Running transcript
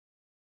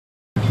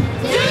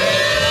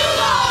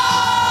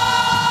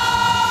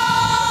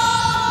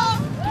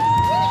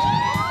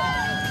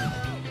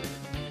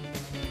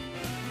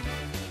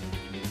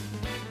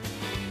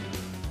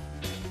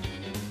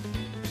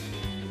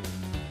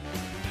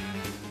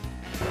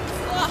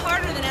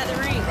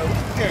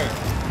RollerGirls.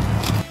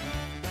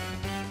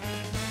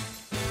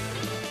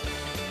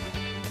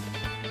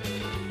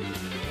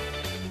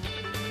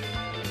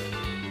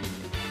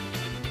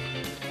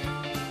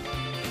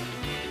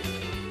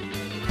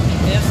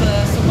 It's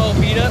some old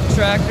beat up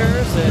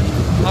tractors and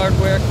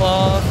hardware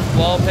cloth,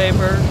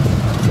 wallpaper,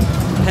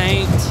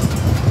 paint,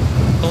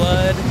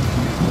 blood,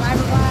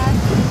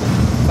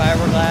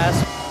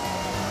 fiberglass.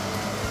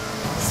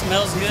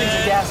 Smells good.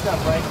 Gassed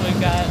up, right?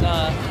 We've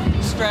got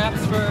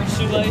straps for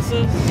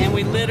shoelaces, and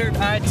we littered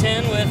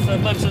I-10 with a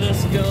bunch of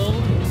this gold.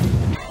 And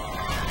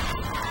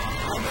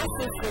this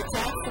is the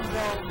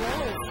Jacksonville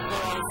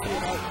RollerGirls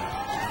unit.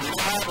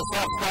 I have a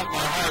soft spot in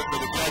my heart for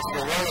the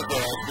Jacksonville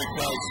RollerGirls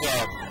because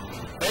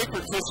they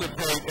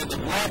participate in the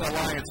Blood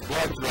Alliance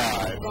blood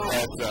drive.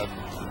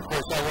 Of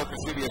course, I work for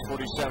CBS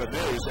 47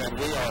 News, and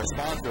we are a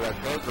sponsor of that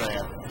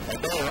program. And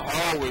they are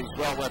always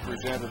well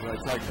represented, and they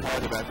take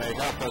part of that. They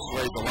help us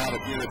raise a lot of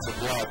units of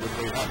blood when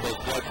we have those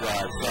blood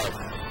drives. So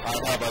I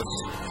have a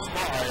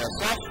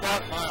soft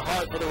spot in my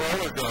heart for the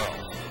RollerGirls.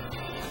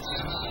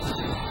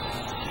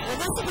 Well,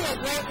 this would be a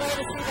great way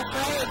to see the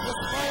players.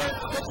 Just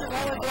put your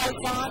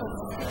rollerblades on and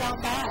scoot on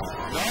by.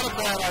 Not a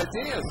bad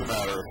idea, as a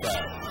matter of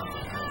fact.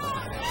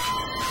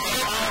 They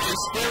are a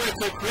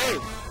spirited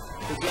group,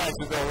 the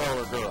Jacksonville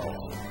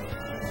RollerGirls.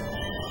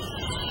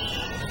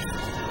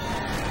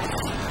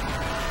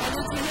 And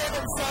if you hear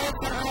them say,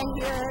 can I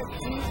hear it,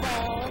 do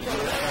well, they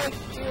really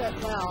do it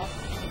well.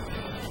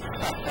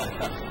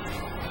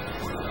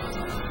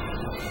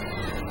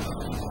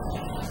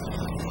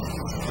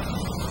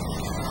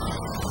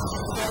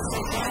 Because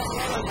they can't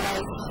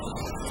rollerblade.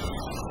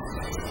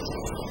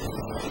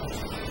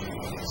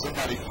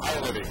 Somebody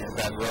piloting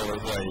that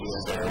rollerblade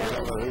is there. I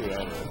don't know who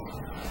that is.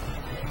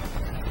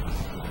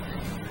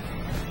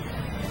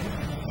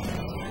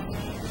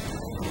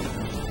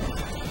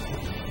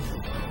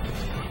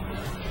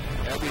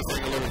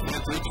 Everything a little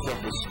vintage from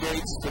the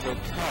skates to the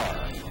car.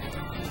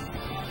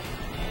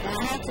 Now, I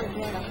have to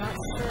admit, I'm not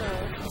sure.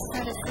 I was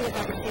trying to see if I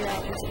could figure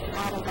out which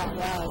model that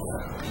was.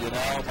 You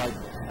know,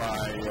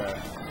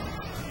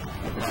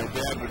 my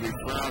dad would be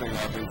frowning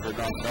on me for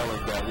not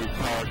knowing that. We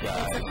car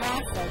guy. It's a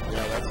classic.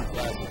 Yeah, that's a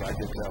classic. I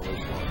can tell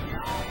which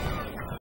one.